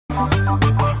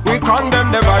We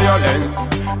condemn the violence.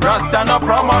 Rasta no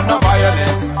promote no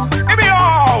violence. Give me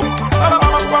all.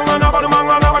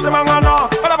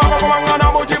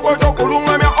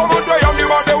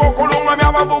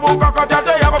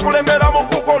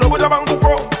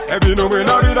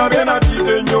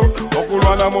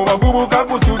 Okulwana mu bavubuka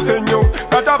kususe nnyo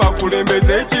kata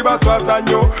bakulembeze ekibaswaza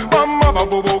nnyo bamma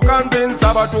bavubuka nze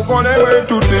nsaba tukole bwe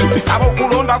tuti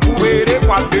abokulonda kubeere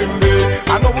kwa ddembe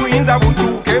ano buyinza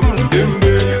butuuke mu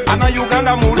ddembe ana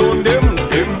Uganda mulonde mu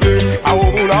ddembe awo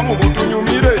obulamu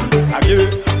butunyumire sabye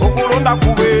okulonda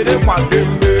kubeere kwa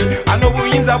ddembe ano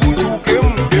buyinza butuuke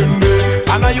mu ddembe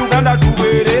ana Uganda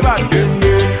tubeere ba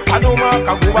ddembe ano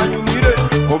mwaka gubanyumire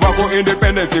ovako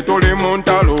independence tole mu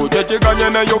ntalo kyekiganye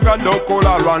ne Uganda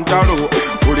okola lwa ntalo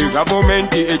buli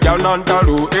gavumenti ejja na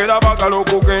ntalo era bagala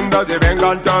okugenda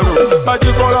zebenga ntalo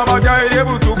bakikola batya eri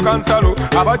ebusukka nsalo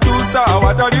abakyusa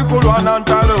awatali kulwana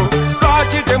ntalo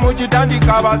lwaki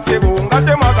temukitandika basebo nga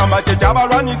temwagamba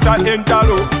kyekyabalwanyisa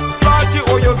entalo lwaki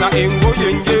oyoza engoye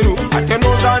enjeru ate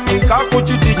nozaanika ku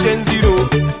kiti ky'enziro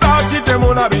lwaki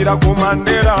temulabira ku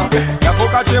Mandela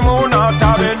yafuka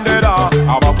temunaata bendera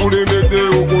abakulembeze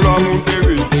okula mu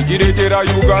ntebe ekireetera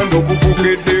Uganda okufuka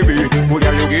eddebe buli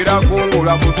ayogerako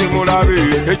ng'olakuze mulabe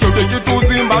ekyo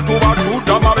tekituzimba tuba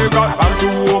tuta mabega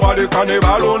abantu obaleka ne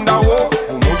balondawo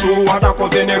omuntu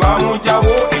watakoze ne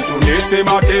bamugyawo ekyo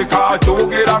nesemateeka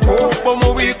akyogerako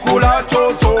bomubikula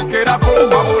kyosookerako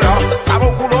wabula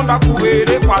abokulonda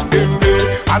kubeere kwa ddembe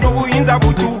ano buyinza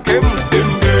butuuke mu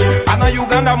ddembe ana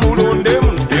Uganda mulonde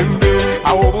mu ddembe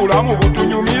awo obulamu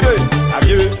butunyumire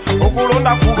sabye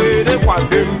okulonda kubeere kwa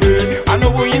ddembe ano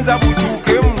buyinza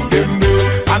butuuke mu ddembe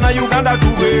ana Uganda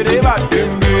tubeere ba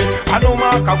ddembe ano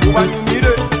mwaka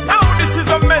gubanyumire. Now this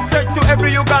is a message to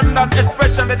every Ugandan,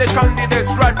 especially the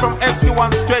candidates right from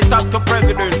MC1 straight up to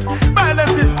president.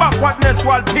 Violence is backwardness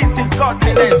while peace is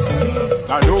godliness.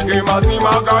 Kanuge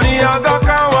mazima gali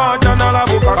agakawa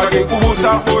tanalabuka kali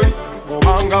kubusa boy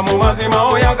obanga mu mazima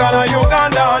oyagala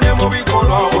Uganda ne mu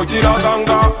bikolwa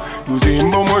okiraganga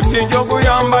tuzimba omusingi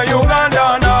okuyamba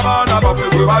Uganda n'abaana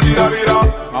baffe gwe balirabira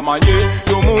amanye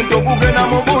omuntu okugenda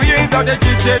mu buyinza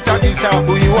tekikyetagisa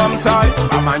kuyiwa musaayi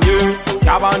amanye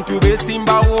abantu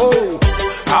besimbawo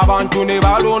abantu ne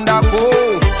balondako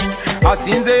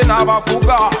asinze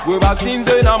n'abafuga gwe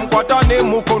basinze namukwata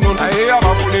n'emukono naye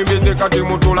abakulembeze kati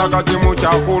mutula kati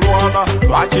mukyakulwana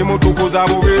lwaki mutukuza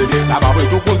bubi laba bwe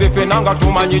tukuze ffenna nga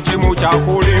tumanyi kimu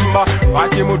kyakulimba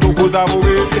lwaki mutukuza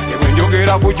bubi ebwe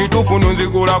njogera ku kituufu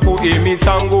nonzigulako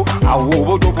emisango awo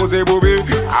oba tukuze bubi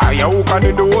ayawuka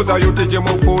n'endowooza yo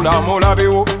tekyemufuula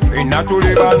mulabewo ffenna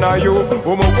tuleba nayo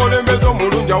omukulembeze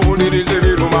omulungi awuliriza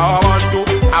ebiruma abantu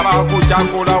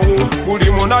abakukyakolawo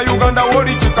buli Munnayuganda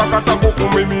woli kikakatako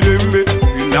kuma emirembe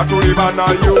ffenna tuleba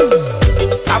nayo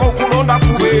abokulonda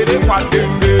kubeere kwa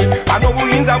ddembe ano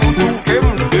buyinza butuuke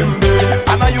mu ddembe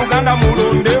ana Uganda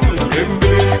mulonde mu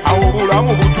ddembe awo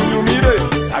obulamu butunyumire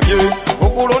sabye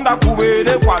okulonda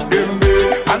kubeere kwa ddembe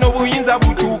ano buyinza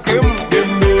butuuke mu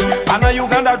ddembe ana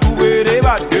Uganda tubeere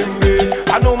ba ddembe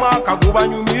ano mwaka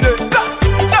gubanyumire.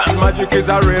 That magic is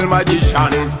a real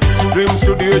magician. Dream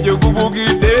studio je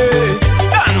gubugide.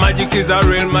 That magic is a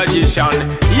real magician.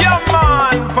 Yeah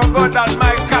man, for God and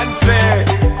my country.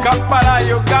 Kampala,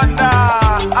 Uganda,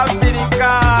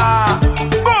 Africa.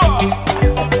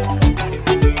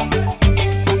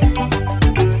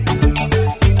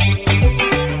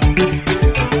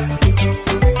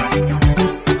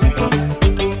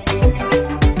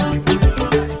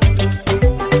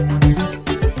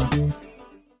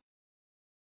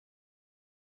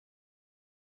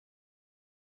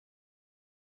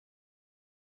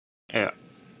 Yeah.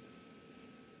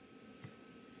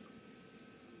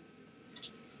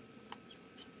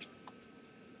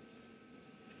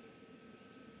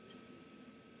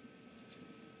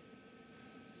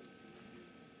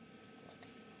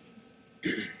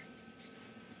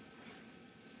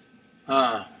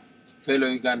 Fellow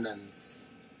Ugandans,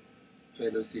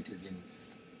 fellow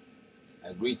citizens,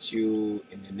 I greet you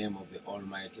in the name of the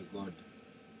Almighty God,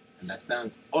 and I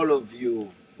thank all of you,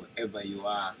 wherever you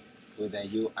are, whether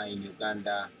you are in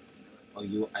Uganda or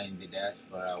you are in the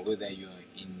diaspora, whether you are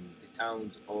in the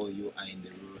towns or you are in the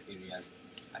rural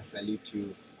areas. I salute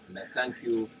you and I thank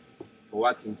you for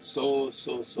working so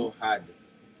hard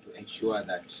to ensure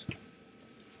that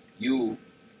you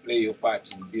play your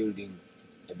part in building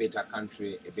a better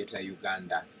country, a better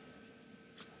Uganda,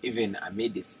 even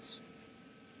amidst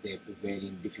the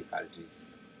prevailing difficulties.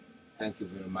 Thank you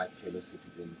very much, fellow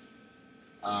citizens.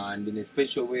 And in a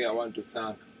special way, I want to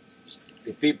thank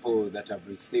the people that have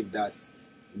received us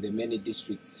in the many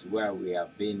districts where we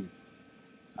have been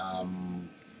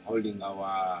holding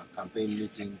our campaign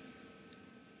meetings,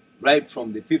 right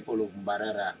from the people of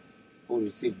Mbarara who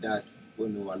received us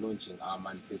when we were launching our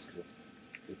manifesto.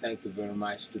 So thank you very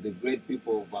much to the great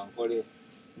people of Bankole,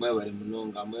 mwebale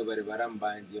mnonga, mwebale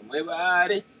barambanje,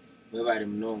 mwebale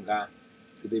mnonga,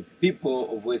 to the people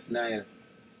of West Nile,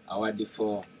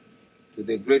 Awadifo, to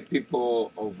the great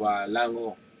people of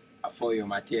Lango, Afoyo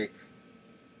Matek,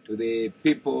 to the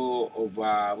people of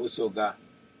Busoga,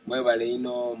 mwebale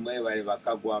ino, mwebale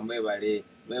bakagwa, mwebale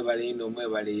ino,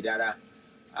 mwebale idara,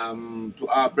 to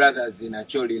our brothers in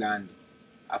Acholi land,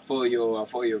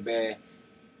 Afoyo Bear,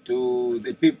 to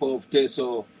the people of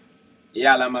Teso,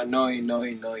 Yalama Noi,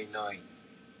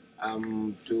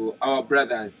 to our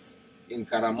brothers in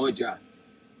Karamoja,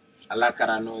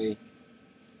 Alakaranoi,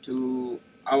 to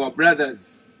our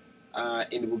brothers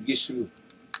in Bugishu,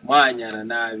 Manyara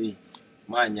Navi,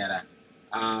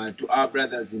 to our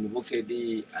brothers in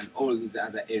Bukedi and all these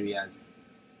other areas.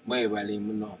 Mwebale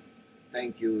Muno.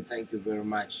 Thank you very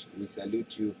much. We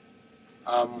salute you.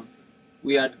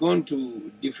 We had gone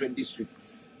to different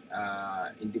districts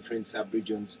in different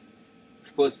sub-regions.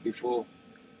 Of course, before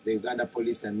the Uganda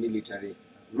police and military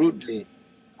rudely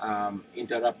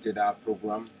interrupted our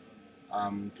program.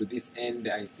 To this end,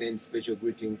 I send special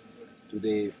greetings to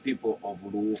the people of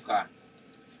Luuka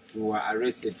who were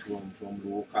arrested from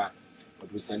Luuka.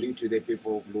 But we salute to the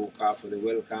people of Luuka for the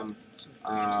welcome.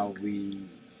 We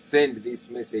send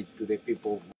this message to the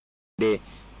people of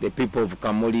the people of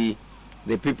Kamuli,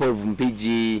 the people of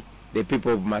Mpiji, the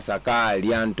people of Masaka,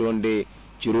 Liantonde,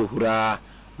 Chiruhura,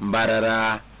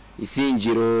 Mbarara,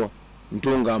 Isinjiro,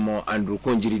 Ntungamo, and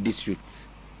Rukonjiri districts.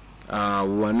 We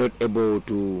were not able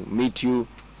to meet you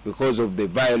because of the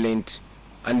violent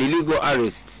and illegal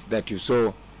arrests that you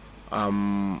saw,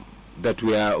 that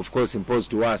were of course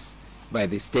imposed to us by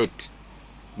the state.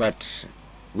 But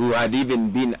we had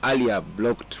even been earlier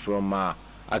blocked from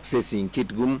accessing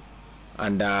Kitgum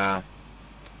and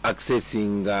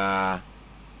accessing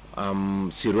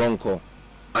Sironko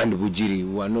and Bujiri.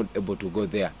 We were not able to go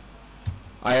there.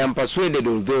 I am persuaded,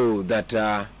 although, that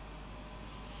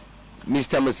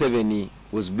Mr. Museveni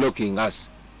was blocking us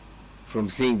from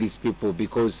seeing these people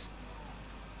because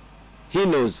he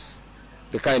knows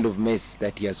the kind of mess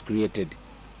that he has created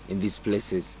in these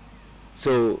places.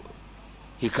 So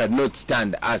he cannot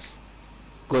stand us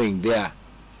going there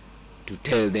to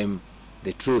tell them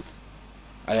the truth.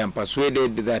 I am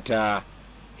persuaded that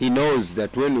he knows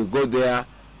that when we go there,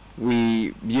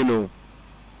 we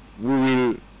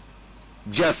will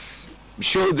just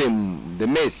show them the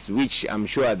mess, which I'm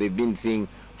sure they've been seeing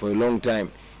for a long time.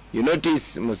 You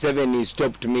notice Museveni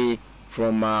stopped me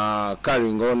from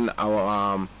carrying on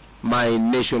our my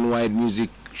nationwide music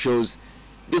shows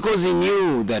because he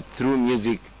knew that through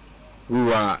music we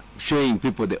were showing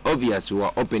people the obvious, we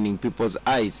were opening people's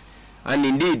eyes. And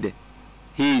indeed,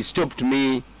 he stopped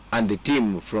me and the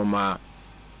team from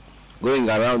going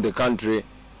around the country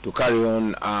to carry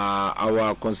on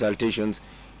our consultations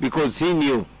because he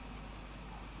knew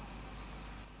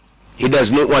he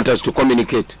does not want us to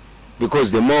communicate,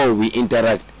 because the more we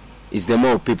interact is the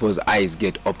more people's eyes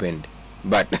get opened.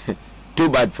 But too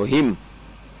bad for him,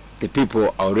 the people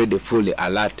are already fully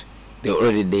alert.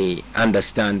 They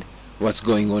understand what's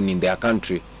going on in their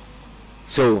country.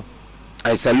 So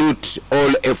I salute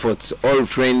all efforts, all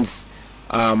friends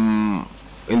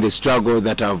in the struggle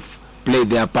that have played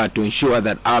their part to ensure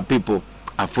that our people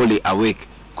are fully awake,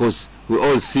 because we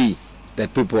all see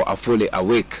that people are fully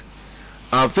awake.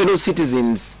 Our fellow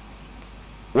citizens,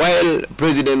 while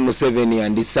President Museveni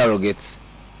and his surrogates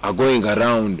are going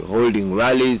around holding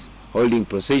rallies, holding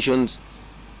processions,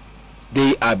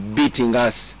 they are beating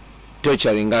us,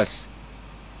 torturing us,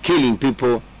 killing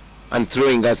people, and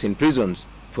throwing us in prisons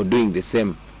for doing the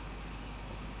same.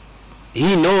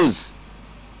 He knows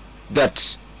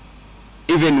that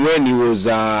even when he was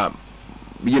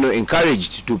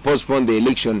encouraged to postpone the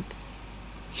election,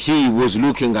 he was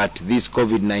looking at this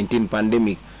COVID-19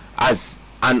 pandemic as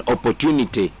an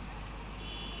opportunity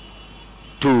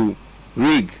to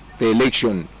rig the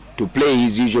election, to play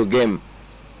his usual game.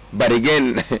 But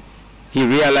again, he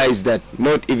realized that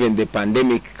not even the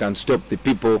pandemic can stop the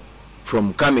people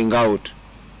from coming out,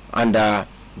 and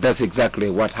that's exactly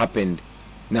what happened.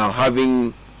 Now,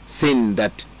 having seen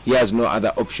that he has no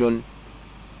other option,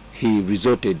 he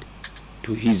resorted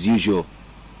to his usual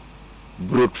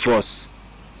brute force,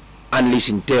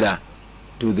 unleashing terror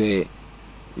to the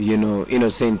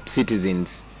innocent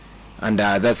citizens. And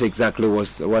that's exactly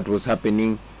what was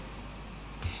happening.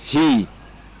 He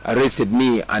arrested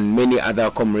me and many other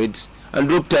comrades and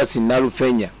dropped us in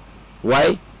Narufenya.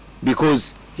 Why?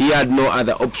 Because he had no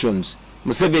other options.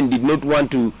 Museveni did not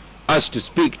want to us to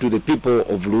speak to the people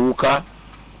of Luuka,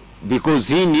 because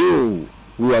he knew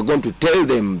we were going to tell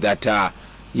them that,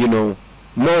 you know,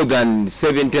 more than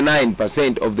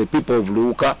 79% of the people of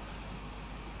Luuka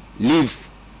live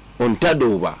on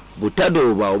Tadoba,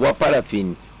 Butadoba, or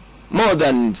paraffin. More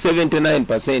than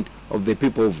 79% of the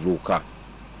people of Luuka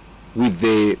with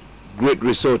the great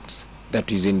resorts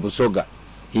that is in Busoga.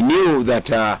 He knew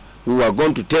that we were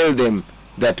going to tell them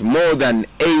that more than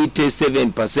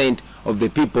 87% of the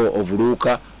people of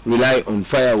Luuka rely on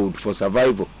firewood for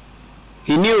survival.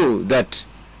 He knew that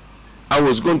I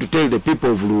was going to tell the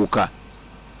people of Luuka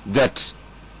that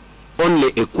only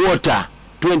a quarter,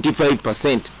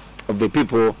 25% of the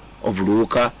people of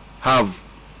Luuka have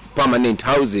permanent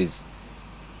houses.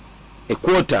 A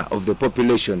quarter of the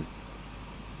population.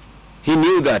 He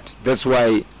knew that. That's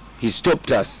why he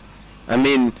stopped us. I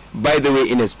mean, by the way,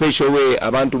 in a special way,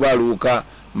 abantu ba Luuka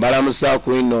mbalamusa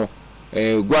kuino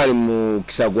gwali mu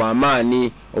kisagwa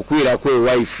amani okwira kwe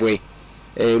wifwe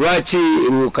lwachi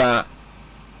Luuka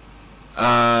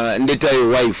ndetayo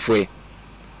wifwe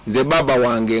nze baba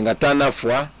wange nga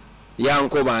tanafwa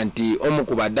yankoba nti omu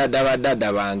ku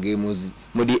badada bange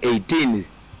mudi 18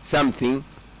 something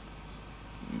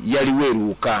yaliwe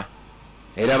Luuka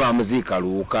era bamuziika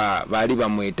Luuka bali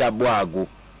bamweta Bwagu.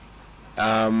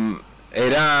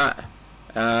 Era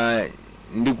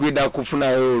ndikwida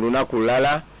kufunayo olunaku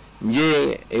lulala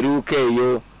nje Luuka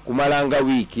eyo kumalanga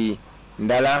wiiki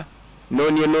ndala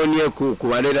nonye ku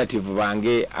relative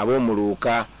bange ab'omu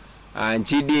Luuka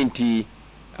nkidi nti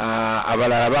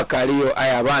abalala bakaliyo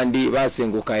aya abandi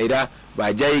basenguka era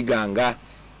bajayiganga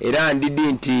era ndidi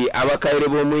nti abakaire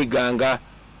b'omwiganga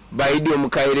baidi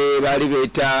omukaire bali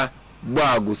beta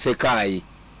Bwagu Sekayi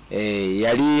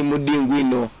yali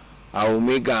mudingwino awo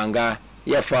mwiganga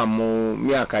yafa mu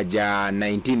myaka ja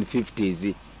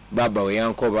 1950s baba we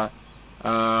yankoba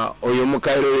oyo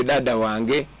mukaire we dada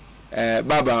wange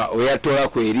baba oyatola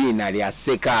ku erina lya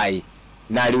Sekayi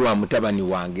nali wa mutabani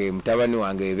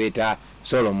wange beta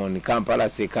Solomon Kampala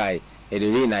Sekayi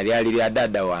erina lyali lya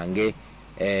dada wange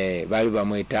bali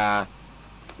bamweta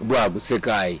Bwagu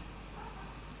Sekayi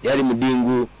yali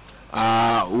mudingu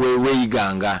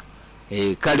weiganga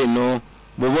kale no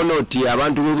mubona oti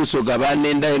abantu bebusoga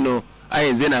banenda eno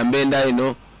ayenze nambenda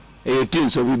eno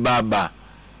tinsobi baba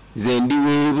ze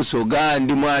ndiwe busoga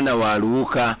ndi mwana wa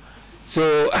Luuka.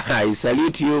 So I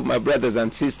salute you, my brothers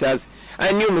and sisters.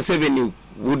 I knew Museveni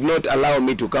would not allow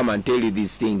me to come and tell you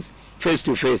these things face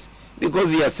to face,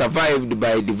 because he has survived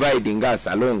by dividing us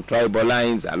along tribal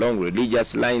lines, along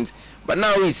religious lines. But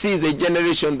now he sees a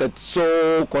generation that's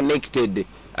so connected,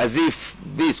 as if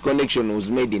this connection was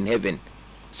made in heaven.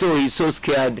 So he's so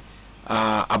scared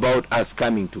about us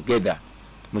coming together.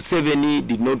 Museveni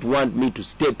did not want me to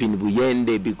step in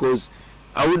Buyende, because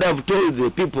I would have told the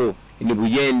people in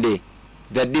Buyende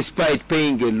that despite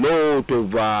paying a lot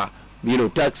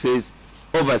of taxes,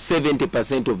 over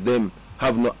 70% of them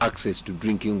have no access to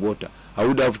drinking water. I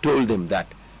would have told them that.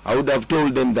 I would have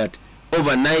told them that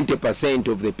over 90%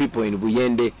 of the people in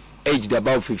Buyende aged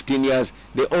above 15 years,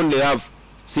 they only have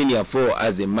senior 4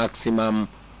 as a maximum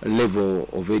level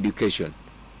of education.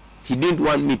 He didn't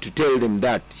want me to tell them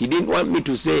that. He didn't want me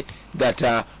to say that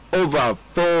over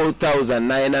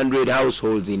 4,900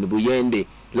 households in Buyende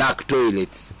lack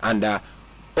toilets, and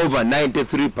over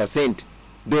 93%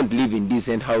 don't live in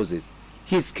decent houses.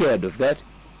 He's scared of that.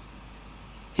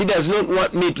 He does not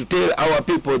want me to tell our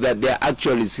people that they are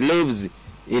actually slaves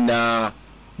in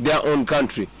their own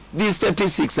country. These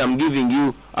statistics I'm giving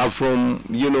you are from,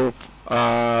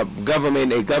 a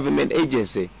government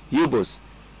agency, UBOS.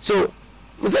 So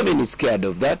Museveni is scared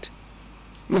of that.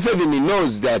 Museveni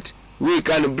knows that we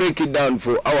can break it down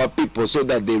for our people so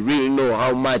that they really know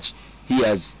how much he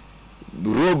has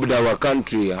robbed our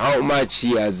country, how much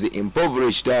he has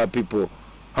impoverished our people,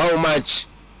 how much,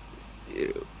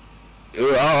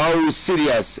 how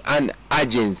serious an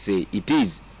urgency it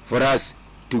is for us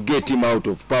to get him out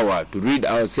of power, to rid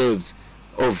ourselves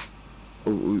of,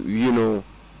 of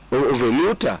a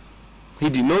looter. He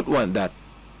did not want that.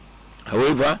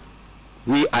 However,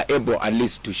 we are able at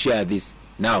least to share this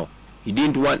now. He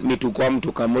didn't want me to come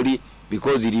to Kamuli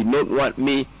because he did not want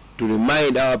me to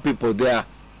remind our people there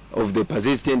of the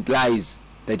persistent lies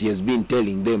that he has been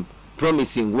telling them,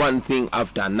 promising one thing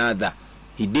after another.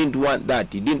 He didn't want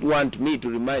that. He didn't want me to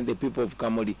remind the people of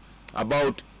Kamuli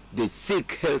about the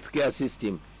sick healthcare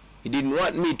system. He didn't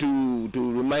want me to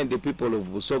remind the people of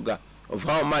Busoga of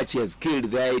how much he has killed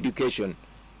their education.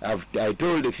 I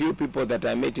told a few people that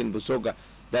I met in Busoga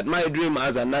that my dream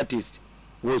as an artist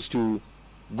was to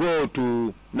go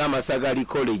to Namasagari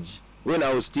College when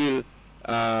I was still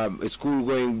a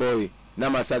school-going boy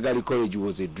Namasagali College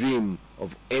was a dream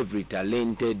of every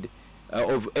talented,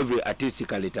 of every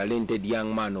artistically talented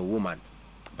young man or woman.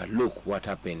 But look what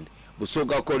happened.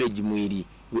 Busoga College Mwiri.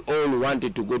 We all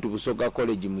wanted to go to Busoga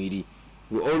College Mwiri.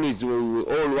 We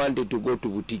all wanted to go to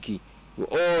Butiki. We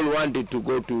all wanted to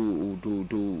go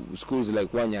to schools like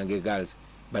Wanyange Girls.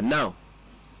 But now,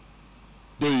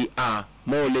 they are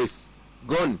more or less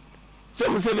gone. So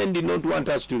Museveni did not want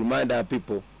us to remind our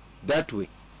people that way.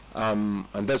 And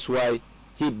that's why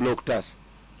he blocked us.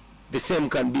 The same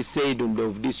can be said on the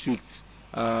districts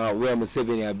where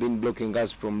Museveni have been blocking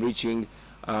us from reaching.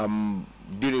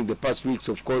 During the past weeks,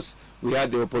 of course, we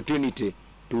had the opportunity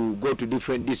to go to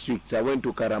different districts. I went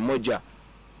to Karamoja,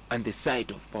 and the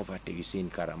sight of poverty you see in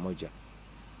Karamoja,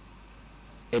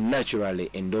 a naturally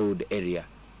endowed area,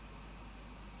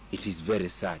 it is very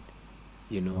sad.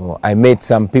 You know, I met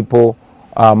some people,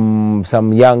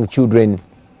 some young children,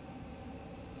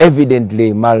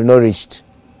 evidently malnourished,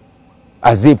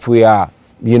 as if we are,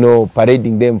 you know,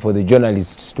 parading them for the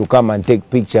journalists to come and take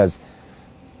pictures.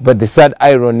 But the sad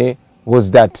irony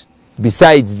was that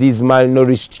besides these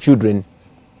malnourished children,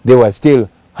 there were still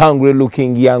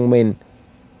hungry-looking young men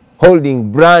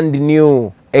holding brand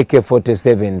new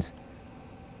AK-47s,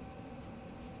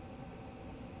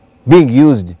 being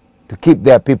used to keep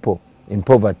their people in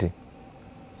poverty.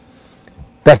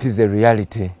 That is the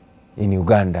reality in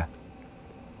Uganda.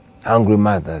 Hungry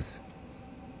mothers,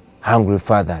 hungry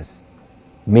fathers,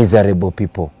 miserable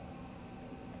people.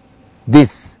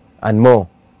 This and more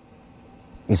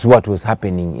is what was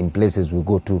happening in places we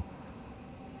go to.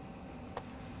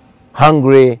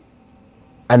 Hungry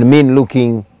and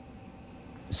mean-looking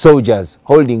soldiers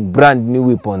holding brand new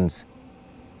weapons.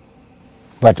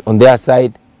 But on their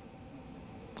side,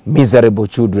 miserable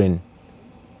children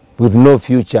with no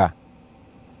future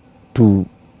to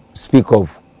speak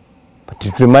of. But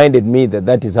it reminded me that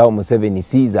that is how Museveni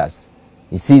sees us.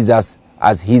 He sees us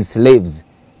as his slaves.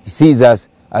 He sees us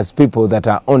as people that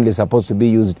are only supposed to be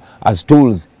used as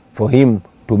tools for him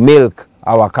to milk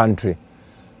our country.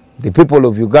 The people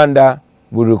of Uganda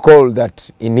will recall that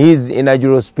in his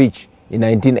inaugural speech in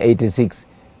 1986,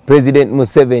 President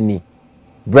Museveni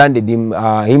branded him,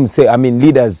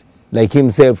 leaders like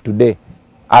himself today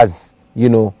as, you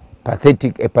know, a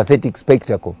pathetic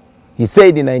spectacle. He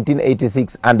said in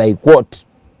 1986, and I quote,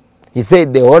 he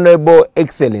said, "The Honorable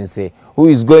Excellency, who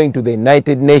is going to the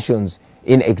United Nations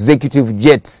in executive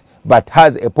jets, but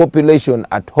has a population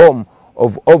at home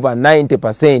of over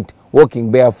 90%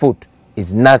 walking barefoot,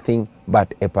 is nothing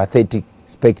but a pathetic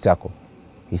spectacle."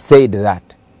 He said that,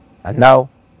 and now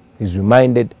he's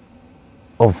reminded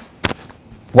of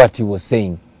what he was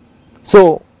saying.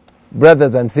 So,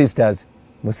 brothers and sisters,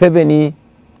 Museveni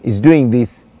is doing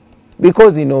this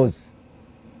because he knows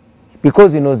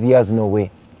he has no way.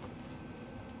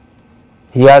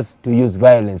 He has to use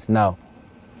violence now.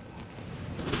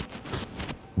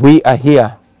 We are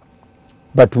here,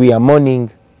 but we are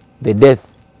mourning the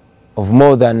death of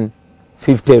more than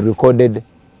 50 recorded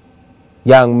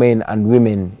young men and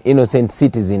women, innocent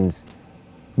citizens.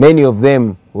 Many of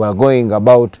them were going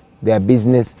about their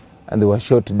business and they were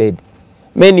shot dead.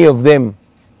 Many of them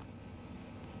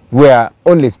were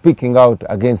only speaking out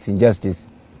against injustice.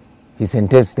 He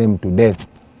sentenced them to death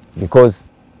because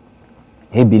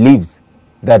he believes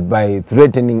that by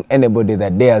threatening anybody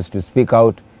that dares to speak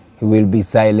out, he will be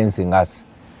silencing us.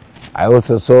 I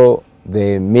also saw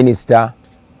the Minister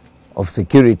of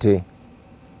Security,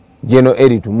 General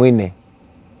Eri Tumwine,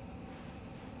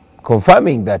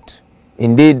 confirming that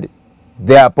indeed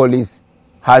their police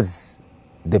has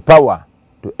the power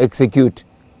to execute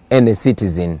any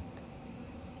citizen.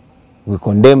 We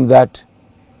condemn that,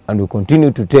 and we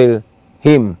continue to tell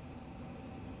him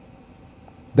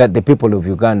that the people of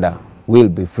Uganda will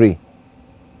be free.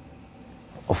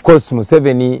 Of course,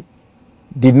 Museveni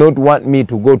did not want me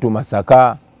to go to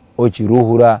Masaka or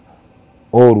Chiruhura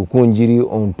or Rukunjiri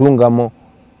or Ntungamo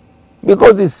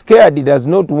because he's scared. He does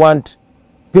not want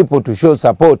people to show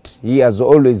support. He has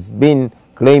always been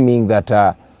claiming that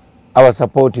our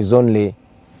support is only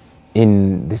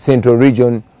in the central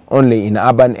region, only in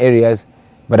urban areas,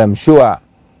 but I'm sure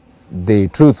the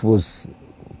truth was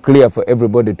clear for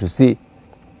everybody to see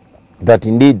that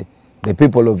indeed the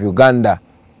people of Uganda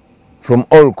from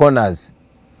all corners,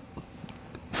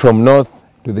 from north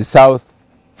to the south,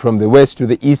 from the west to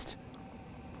the east,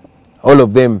 all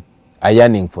of them are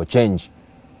yearning for change.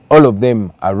 All of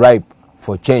them are ripe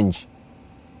for change.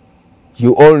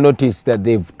 You all notice that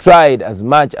they've tried as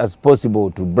much as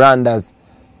possible to brand us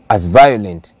as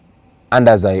violent. And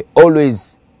as I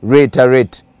always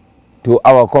reiterate to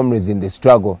our comrades in the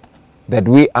struggle, that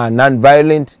we are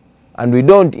non-violent and we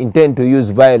don't intend to use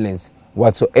violence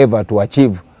whatsoever to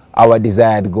achieve our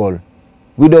desired goal.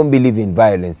 We don't believe in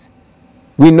violence.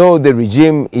 We know the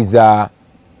regime is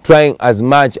trying as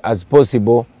much as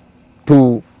possible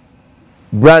to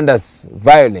brand us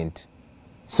violent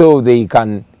so they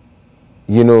can,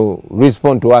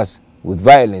 respond to us with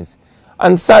violence.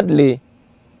 And sadly,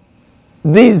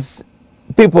 these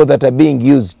people that are being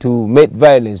used to make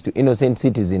violence to innocent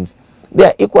citizens, they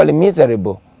are equally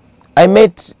miserable. I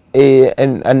met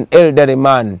an elderly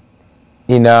man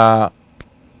in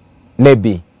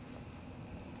Nebi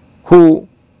who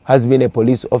has been a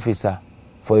police officer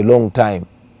for a long time.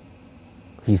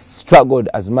 He struggled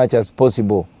as much as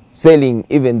possible, selling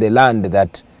even the land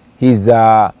that his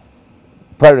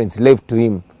parents left to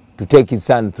him to take his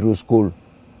son through school.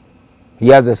 He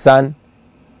has a son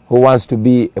who wants to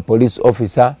be a police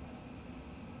officer.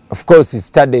 Of course, he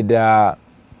studied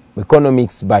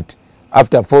economics, but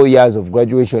after 4 years of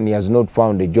graduation, he has not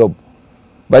found a job.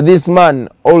 But this man,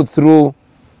 all through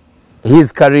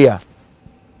his career,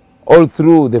 all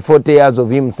through the 40 years of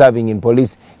him serving in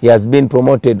police, he has been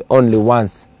promoted only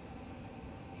once.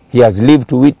 He has lived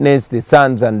to witness the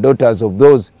sons and daughters of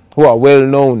those who are well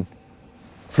known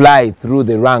fly through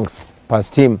the ranks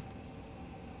past him.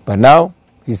 But now,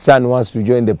 his son wants to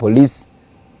join the police.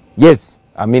 Yes,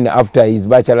 after his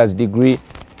bachelor's degree,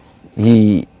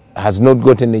 he has not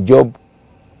gotten a job.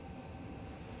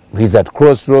 He's at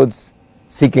crossroads,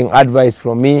 seeking advice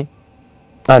from me.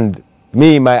 And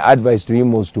my advice to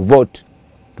him was to vote,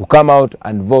 to come out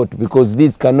and vote, because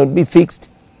this cannot be fixed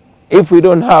if we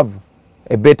don't have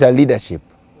a better leadership.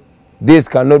 This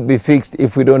cannot be fixed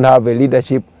if we don't have a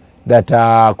leadership that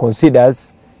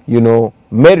considers,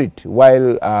 merit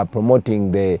while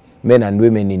promoting the men and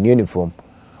women in uniform.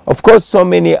 Of course, so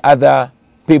many other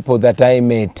people that I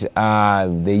met,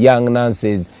 the young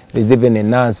nurses, there's even a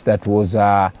nurse that was,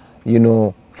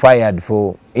 fired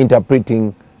for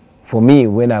interpreting for me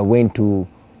when I went to,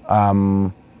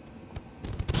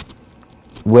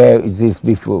 where is this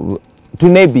before? To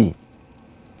Nebi.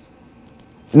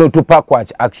 No, to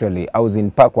Pakwach, actually. I was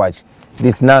in Pakwach.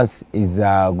 This nurse is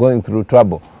going through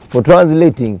trouble for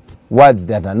translating words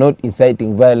that are not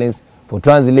inciting violence, for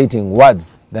translating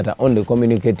words that are only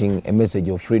communicating a message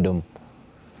of freedom.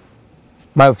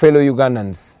 My fellow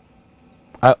Ugandans,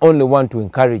 I only want to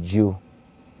encourage you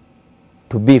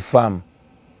to be firm.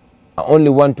 I only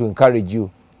want to encourage you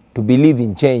to believe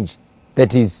in change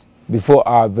that is before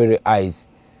our very eyes.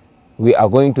 We are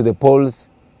going to the polls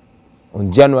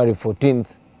on January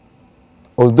 14th.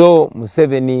 Although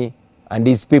Museveni and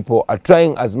his people are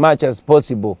trying as much as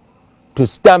possible to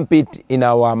stamp it in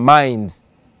our minds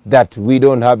that we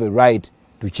don't have a right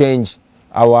to change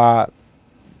our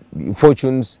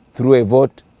fortunes through a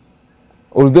vote,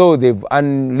 although they've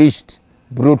unleashed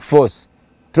brute force,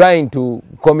 trying to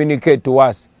communicate to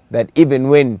us that even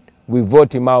when we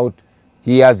vote him out,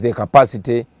 he has the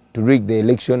capacity to rig the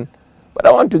election. But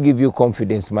I want to give you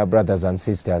confidence, my brothers and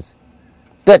sisters,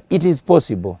 that it is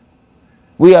possible.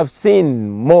 We have seen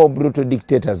more brutal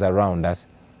dictators around us,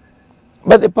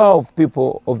 but the power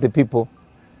of the people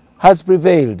has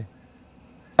prevailed,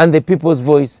 and the people's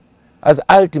voice has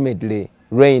ultimately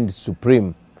reigned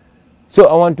supreme. So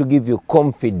I want to give you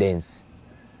confidence.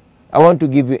 I want to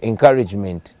give you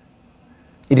encouragement.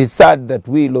 It is sad that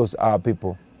we lost our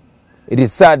people. It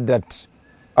is sad that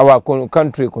our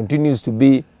country continues to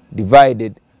be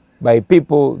divided by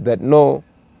people that know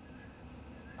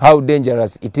how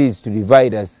dangerous it is to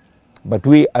divide us, but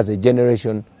we as a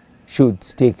generation should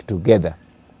stick together.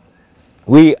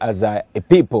 We as a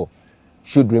people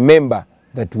should remember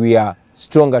that we are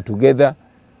stronger together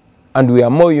and we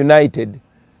are more united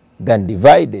than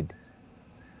divided.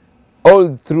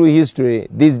 All through history,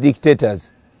 these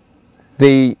dictators,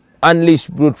 they unleash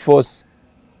brute force.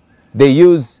 They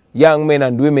use young men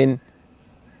and women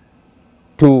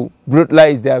to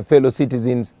brutalize their fellow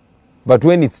citizens. But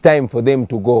when it's time for them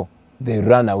to go, they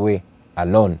run away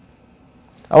alone.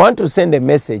 I want to send a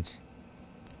message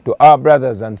to our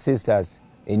brothers and sisters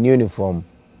in uniform,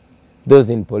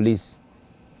 those in police,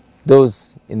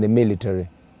 those in the military,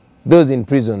 those in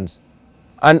prisons,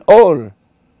 and all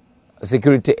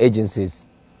security agencies.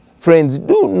 Friends,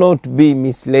 do not be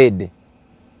misled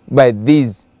by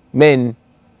these men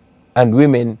and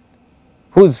women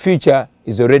whose future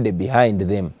is already behind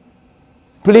them.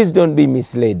 Please don't be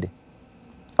misled.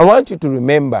 I want you to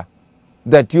remember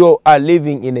that you are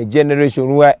living in a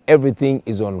generation where everything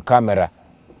is on camera.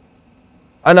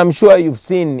 And I'm sure you've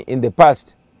seen in the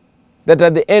past that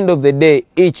at the end of the day,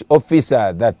 each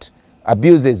officer that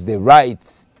abuses the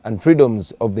rights and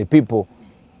freedoms of the people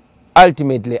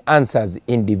ultimately answers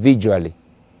individually.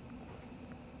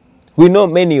 We know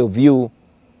many of you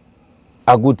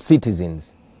are good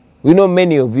citizens. We know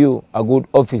many of you are good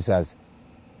officers.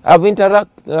 I've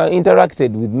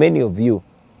interacted with many of you,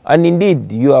 and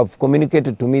indeed you have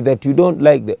communicated to me that you don't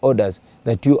like the orders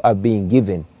that you are being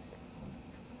given.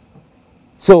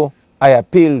 So I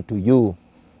appeal to you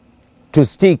to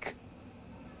stick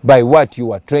by what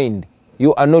you are trained.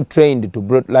 You are not trained to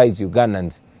brutalize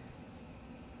Ugandans.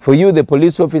 For you, the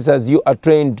police officers, you are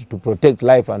trained to protect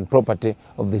life and property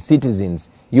of the citizens.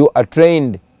 You are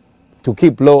trained to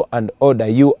keep law and order.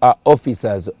 You are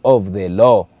officers of the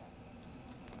law.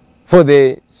 For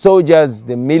the soldiers,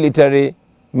 the military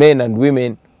men and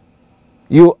women,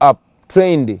 you are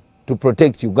trained to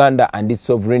protect Uganda and its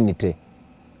sovereignty.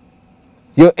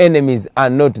 Your enemies are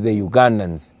not the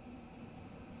Ugandans.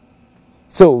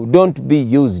 So don't be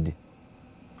used.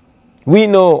 We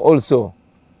know also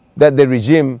that the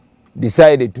regime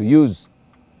decided to use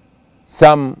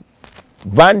some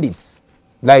bandits,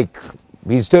 like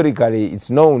historically it's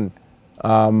known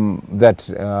that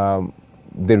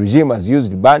the regime has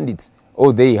used bandits,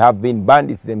 or they have been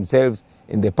bandits themselves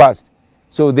in the past.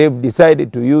 So they've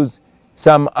decided to use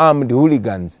some armed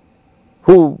hooligans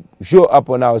who show up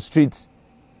on our streets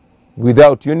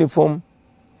without uniform,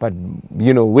 but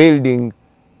wielding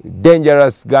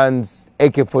dangerous guns,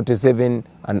 AK-47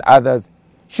 and others,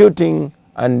 shooting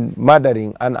and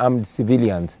murdering unarmed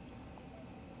civilians.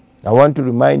 I want to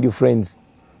remind you, friends,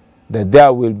 that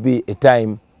there will be a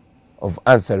time of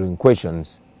answering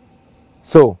questions.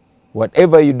 So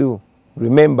whatever you do,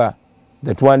 remember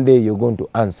that one day you're going to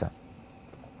answer.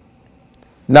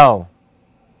 Now,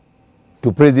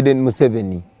 to President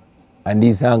Museveni and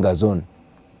his hunger zone.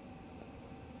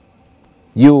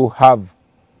 You have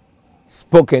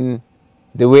spoken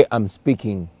the way I'm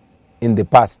speaking in the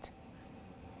past.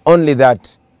 Only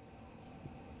that,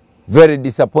 very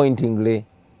disappointingly,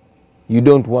 you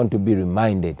don't want to be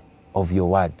reminded of your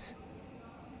words.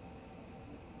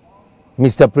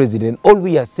 Mr. President, all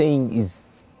we are saying is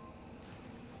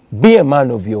be a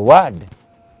man of your word.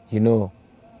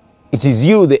 It is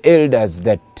you, the elders,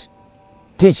 that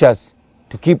teach us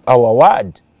to keep our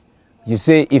word. You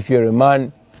say if you're a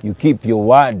man, you keep your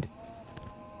word.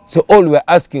 So all we're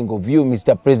asking of you,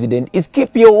 Mr. President, is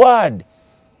keep your word.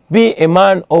 Be a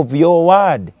man of your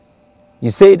word. You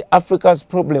said Africa's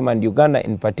problem, and Uganda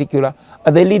in particular,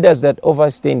 are the leaders that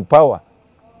overstay in power.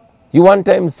 You one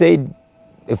time said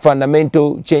a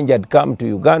fundamental change had come to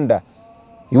Uganda.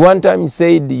 You one time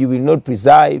said you will not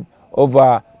preside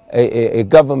over a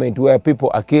government where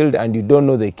people are killed and you don't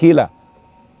know the killer.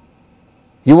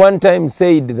 You one time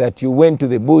said that you went to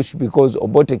the bush because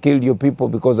Obote killed your people,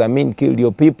 because Amin killed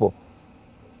your people.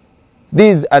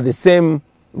 These are the same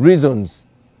reasons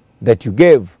that you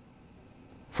gave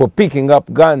for picking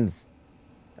up guns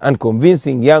and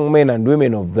convincing young men and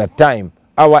women of that time,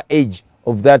 our age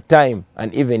of that time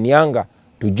and even younger,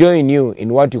 to join you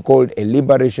in what you called a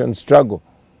liberation struggle.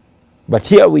 But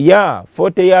here we are,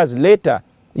 40 years later,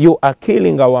 you are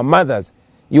killing our mothers,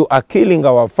 you are killing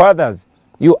our fathers,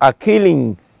 you are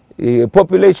killing a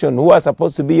population who are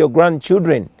supposed to be your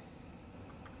grandchildren.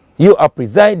 You are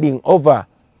presiding over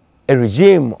a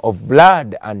regime of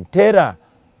blood and terror.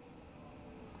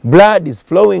 Blood is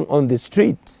flowing on the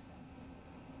streets.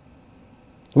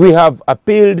 We have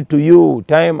appealed to you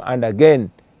time and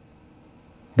again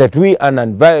that we are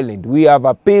non-violent. We have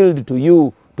appealed to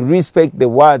you to respect the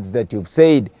words that you've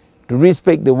said, to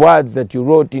respect the words that you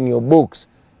wrote in your books,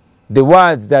 the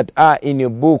words that are in your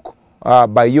book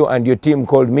by you and your team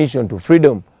called Mission to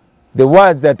Freedom, the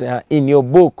words that are in your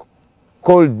book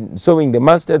called Sowing the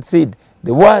Mustard Seed,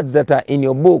 the words that are in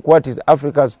your book, What is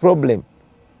Africa's Problem?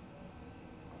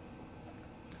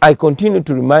 I continue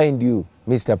to remind you,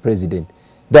 Mr. President,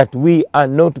 that we are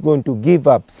not going to give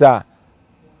up, sir.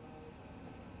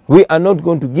 We are not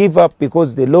going to give up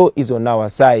because the law is on our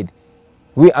side.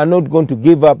 We are not going to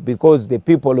give up because the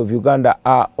people of Uganda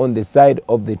are on the side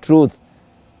of the truth.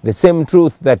 The same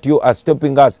truth that you are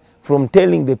stopping us from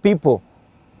telling the people.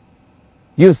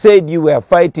 You said you were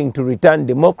fighting to return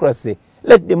democracy.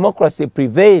 Let democracy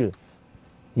prevail.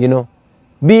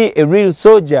 Be a real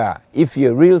soldier if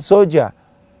you're a real soldier.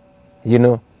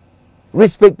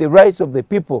 Respect the rights of the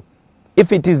people.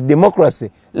 If it is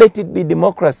democracy, let it be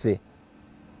democracy.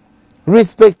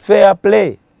 Respect fair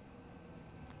play.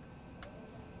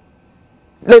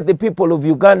 Let the people of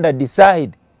Uganda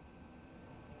decide.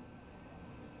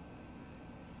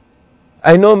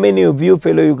 I know many of you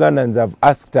fellow Ugandans have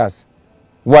asked us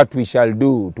what we shall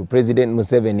do to President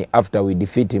Museveni after we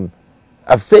defeat him.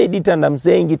 I've said it and I'm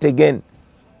saying it again,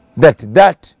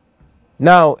 that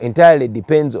now entirely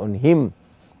depends on him.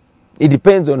 It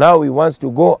depends on how he wants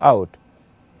to go out.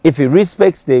 If he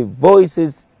respects the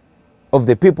voices of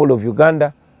the people of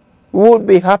Uganda, we would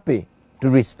be happy to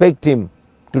respect him,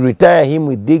 to retire him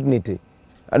with dignity,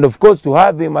 and of course to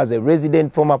have him as a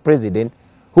resident former president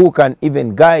who can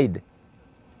even guide.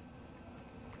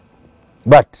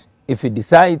 But if he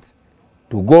decides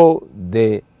to go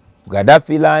the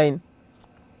Gaddafi line,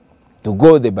 to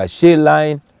go the Bashir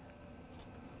line,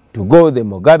 to go the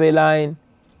Mugabe line,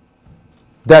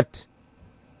 that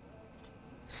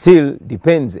still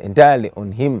depends entirely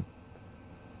on him.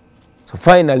 So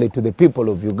finally, to the people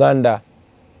of Uganda,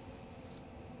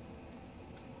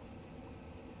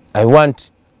 I want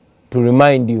to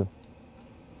remind you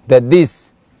that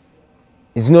this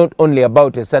is not only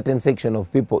about a certain section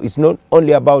of people. It's not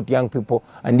only about young people.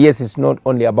 And yes, it's not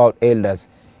only about elders.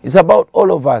 It's about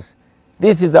all of us.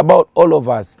 This is about all of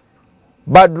us.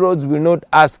 Bad roads will not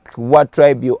ask what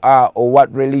tribe you are or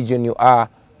what religion you are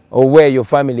or where your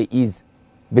family is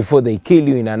before they kill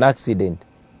you in an accident.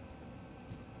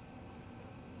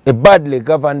 A badly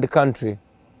governed country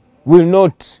will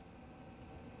not,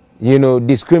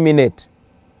 discriminate.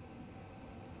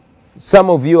 Some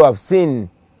of you have seen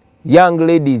young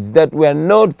ladies that were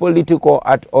not political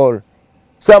at all.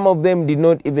 Some of them did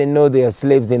not even know they are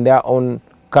slaves in their own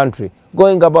country,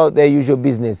 going about their usual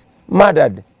business,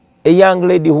 murdered. A young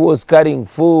lady who was carrying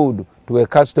food to a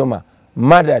customer,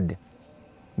 murdered.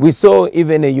 We saw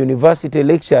even a university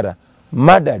lecturer,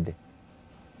 murdered.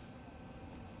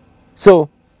 So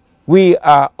we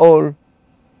are all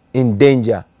in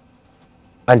danger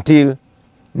until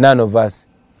none of us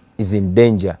is in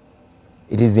danger.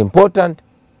 It is important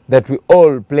that we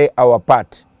all play our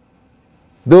part,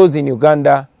 those in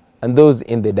Uganda and those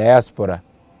in the diaspora.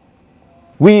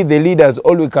 We, the leaders,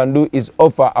 all we can do is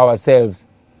offer ourselves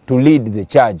to lead the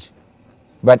charge.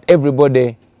 But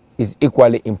everybody is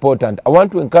equally important. I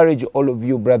want to encourage all of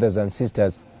you, brothers and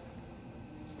sisters,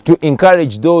 to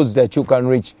encourage those that you can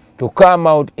reach to come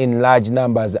out in large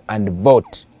numbers and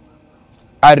vote.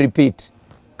 I repeat,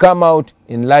 come out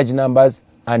in large numbers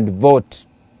and vote.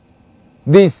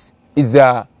 This is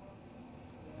a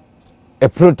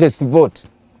protest vote.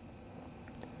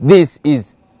 This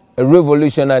is a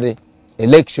revolutionary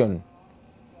election.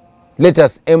 Let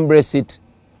us embrace it.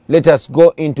 Let us go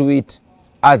into it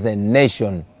as a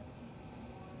nation.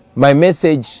 My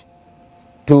message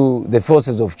to the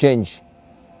forces of change.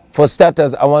 For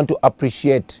starters, I want to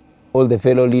appreciate all the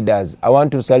fellow leaders. I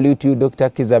want to salute you, Dr.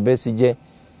 Kiza Besigye.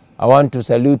 I want to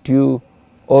salute you,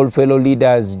 all fellow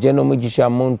leaders, General Mugisha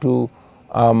Muntu,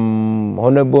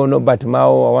 Honorable Norbert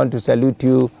Mao. I want to salute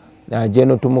you,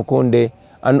 General Tumukunde,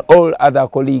 and all other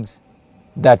colleagues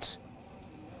that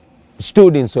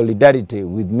stood in solidarity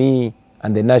with me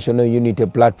and the National Unity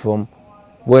Platform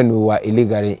when we were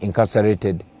illegally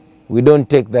incarcerated. We don't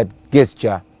take that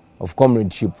gesture of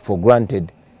comradeship for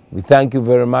granted. We thank you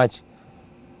very much.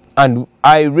 And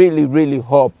I really, really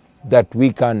hope that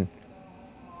we can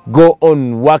go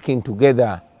on working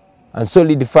together and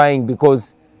solidifying,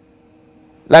 because,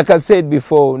 like I said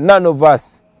before, none of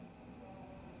us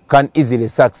can easily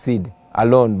succeed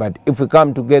alone. But if we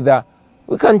come together,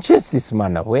 we can chase this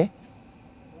man away.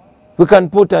 We can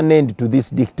put an end to this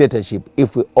dictatorship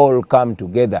if we all come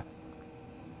together.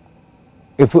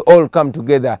 If we all come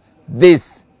together,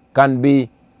 this can be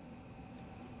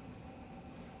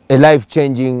a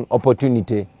life-changing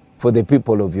opportunity for the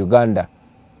people of Uganda.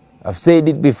 I've said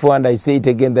it before and I say it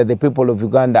again, that the people of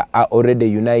Uganda are already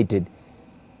united.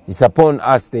 It's upon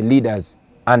us, the leaders,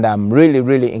 and I'm really,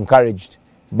 really encouraged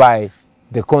by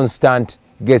the constant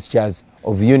gestures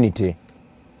of unity.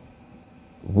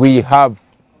 We have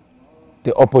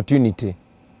the opportunity,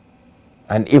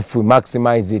 and if we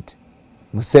maximize it,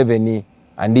 Museveni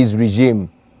and his regime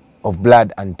of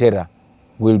blood and terror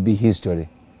will be history.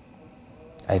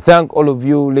 I thank all of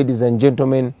you, ladies and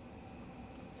gentlemen,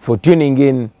 for tuning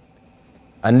in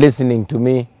and listening to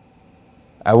me.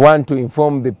 I want to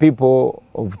inform the people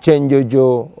of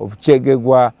Chenjojo, of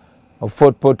Chegegwa, of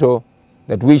Fort Poto,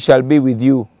 that we shall be with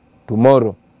you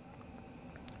tomorrow.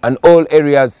 And all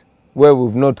areas where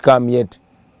we've not come yet,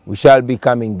 we shall be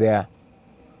coming there.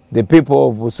 The people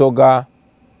of Busoga,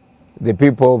 the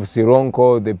people of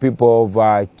Sironko, the people of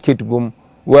Kitgum,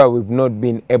 where we've not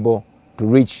been able to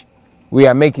reach, we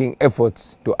are making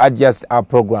efforts to adjust our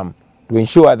program to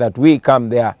ensure that we come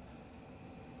there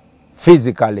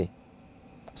physically,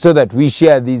 so that we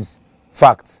share these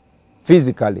facts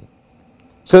physically,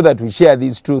 so that we share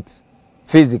these truths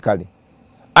physically.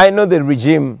 I know the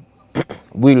regime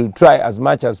will try as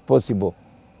much as possible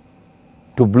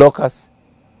to block us.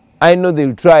 I know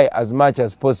they'll try as much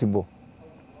as possible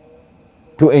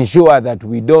to ensure that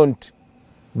we don't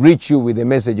reach you with a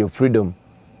message of freedom.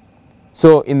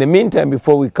 So in the meantime,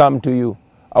 before we come to you,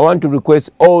 I want to request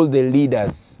all the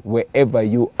leaders, wherever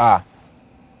you are,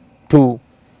 to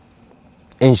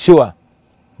ensure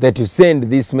that you send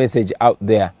this message out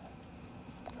there.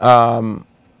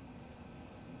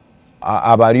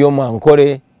 Abariomu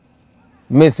ankore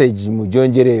message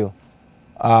mujongereyo.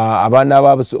 Abana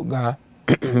babusoga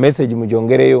message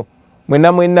mujongereyo.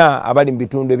 Mwena abali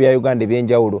mbitundu bya Uganda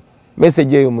ebyenjawulo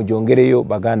message eyo mujongereyo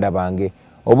baganda bange.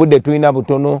 Obudde tulina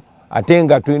butono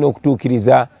atenga tulina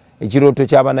okutuukiriza ekirooto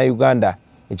ky'abana Uganda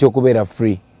ekyokubeera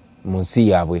free mu nsi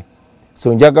yaabwe.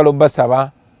 So njagala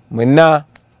obbasaba mwena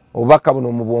obubaka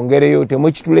buno mubwongereyo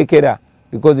temukitulekera,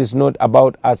 because it's not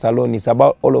about us alone, it's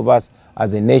about all of us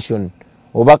as a nation.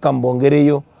 Obubaka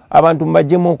mubwongereyo abantu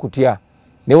mbajjemu okutya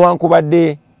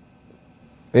newankubadde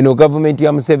eno gavumenti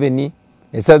ya Museveni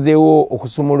esazeewo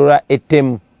okusumulula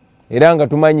ettemu era nga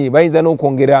tumanyi bayinza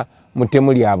n'okwongera mu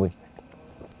ttemu lyabwe.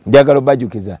 Njagala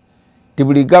obbajukiza ti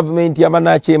buli gavumenti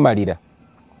yabanakyemalira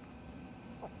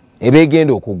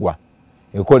ebegenda okugwa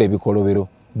ekola ebikolobero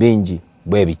bingi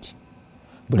bwe biti.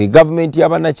 Buli gavumenti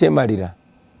yabanakyemalira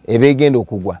ebegenda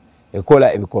okugwa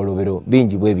ekola ebikolobero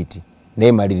bingi bwe biti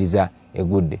neemaliriza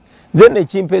egudde. Nze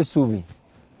nekimpa essuubi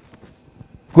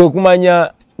kwe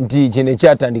kumanya nti kino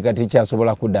ekyatandika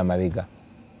tekyasobola kudda amabega.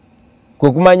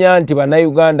 Kwe kumanya nti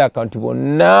bannayuganda akantu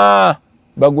bonna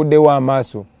baguddewo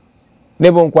amaaso,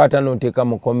 ne bonkwata n'onteeka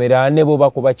mu komera, ne bo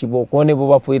bakuba kibooko, ne bo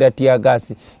bafuira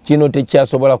tiyagaasi, kino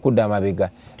tekyasobola kudda amabega.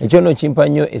 Ekyo no kimpa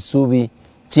nnyo essuubi,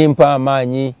 kimpa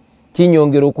amaanyi,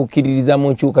 kinyongera okukkiririza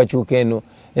mu nkyukakyuka eno,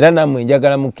 era nammwe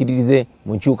njagala mukkiririze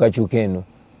mu nkyukakyuka eno.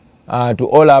 To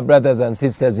all our brothers and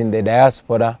sisters in the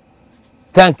diaspora,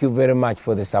 thank you very much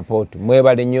for the support.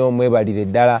 Mwebale nnyo, mwebalire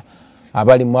ddala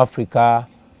abali mu Africa,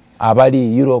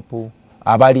 abali Europe,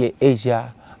 abali Asia,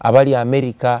 abali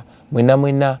America,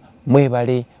 mwena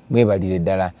mwebalire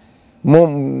ddala.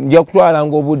 Nja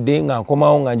kutwalanga obudde nga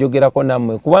nkomawo nga njogerako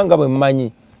nammwe kubanga bwe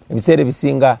mmanyi ebiseera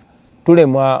ebisinga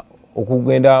tulemwa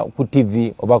okugenda ku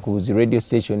TV oba ku radio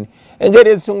station. Engeri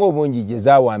ezisinga obungi gye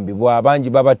zaawambibwa abangi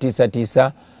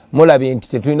babatiisatiisa, mulabye nti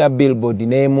tetulina billboard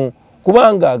n'emu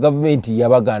kubanga gavumenti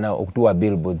yabagaana okutuwa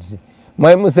billboards.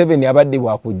 Mwami Museveni abadde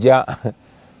bwakujja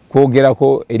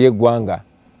kwogerako eri eggwanga,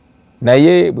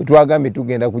 naye bwe twagambye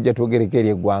tugenda kujja twogereko eri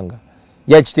eggwanga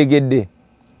yakitegedde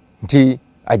nti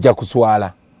ajja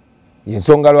kuswala.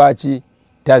 Yensonga lwaki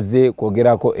tazze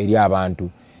kwogerako eri abantu.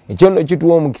 Ekyo nno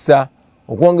kituwa omukisa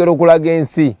okwongera okulaga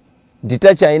ensi nti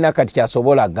takyalina kati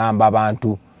kyasobola agamba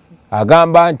abantu.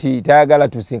 Agamba nti tayagala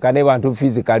tusinkane bantu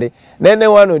physically nene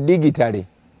wano digitally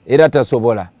era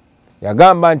tasobola.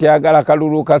 Yagamba nti ayagala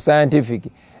kalulu ka scientific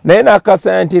naye n'aka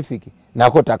scientific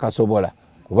nako takasobola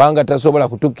kubanga tasobola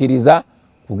kutukkiriza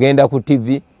kugenda ku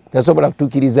TV, tasobola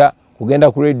kutukkiriza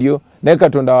kugenda ku radio, naye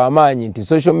Katonda w'amaanyi nti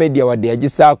social media wadde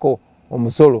yagisaako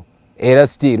omusolo era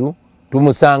still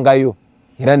tumusangayo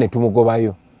era ne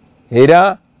tumugobayo.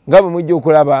 Era nga bwe mujja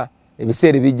okulaba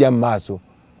ebiseera bijja mu maaso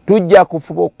tujja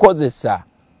kufuba okukozesa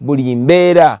buli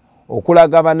mbeera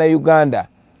okulaga Abannayuganda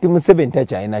ti Museveni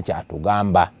takyalina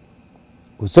kyatugamba.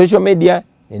 Ku social media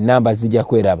ennamba zijja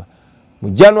kweraba. Mu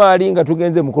January nga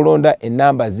tugenze mu kulonda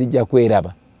ennamba zijja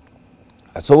kweraba.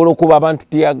 Asobola okuba abantu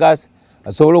tiyagasi,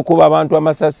 asobola okuba abantu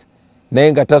amasasi,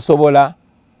 naye nga tasobola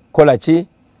kola ki?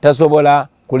 Tasobola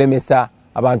kulemesa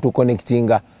abantu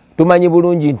connectinga. Tumanyi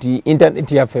bulungi nti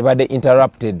internet yaffe badde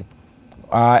interrupted.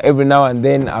 Every now and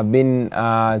then I've been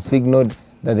signaled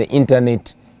that the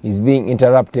internet is being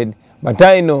interrupted. But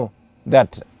I know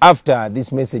that after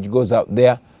this message goes out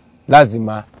there,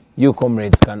 lazima you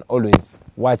comrades can always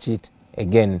watch it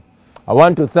again. I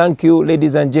want to thank you,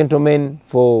 ladies and gentlemen,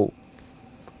 for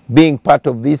being part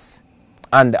of this.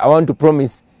 And I want to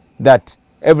promise that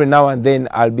every now and then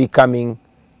I'll be coming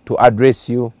to address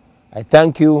you. I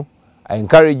thank you. I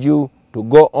encourage you to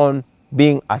go on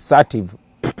being assertive.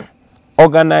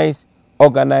 Organize,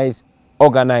 organize,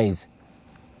 organize.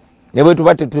 Ne bwe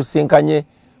tuba tetusinkanye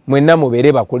mwenna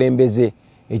mubeere bakulembeze.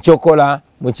 Ekyokola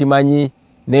mukimanyi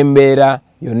n'embeera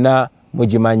yonna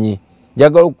mugimanyi.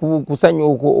 Njagala kusanya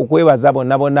okwebaza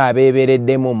bonna bonna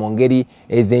abeebeereddemu mu ngeri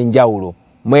ez'enjawulo.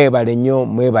 Mwebale nnyo,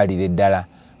 mwebalire ddala.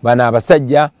 Bano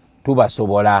abasajja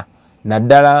tubasobola.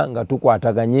 Naddala nga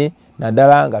tukwataganye,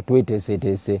 naddala nga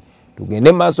tweteeseteese.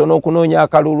 Tugende maaso n'okunoonya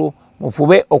akalulu.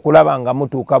 Mufube okulaba nga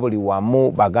mutuuka buli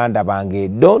wamu baganda bange.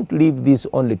 Don't leave this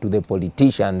only to the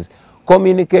politicians.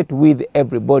 Communicate with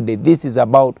everybody. This is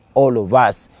about all of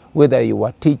us. Whether you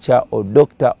are teacher or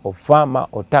doctor or farmer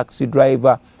or taxi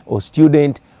driver or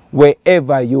student,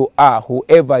 wherever you are,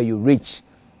 whoever you reach,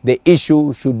 the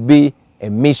issue should be a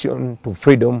mission to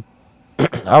freedom.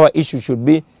 Our issue should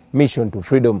be mission to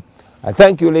freedom. I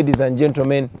thank you, ladies and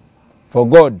gentlemen, for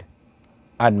God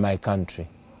and my country.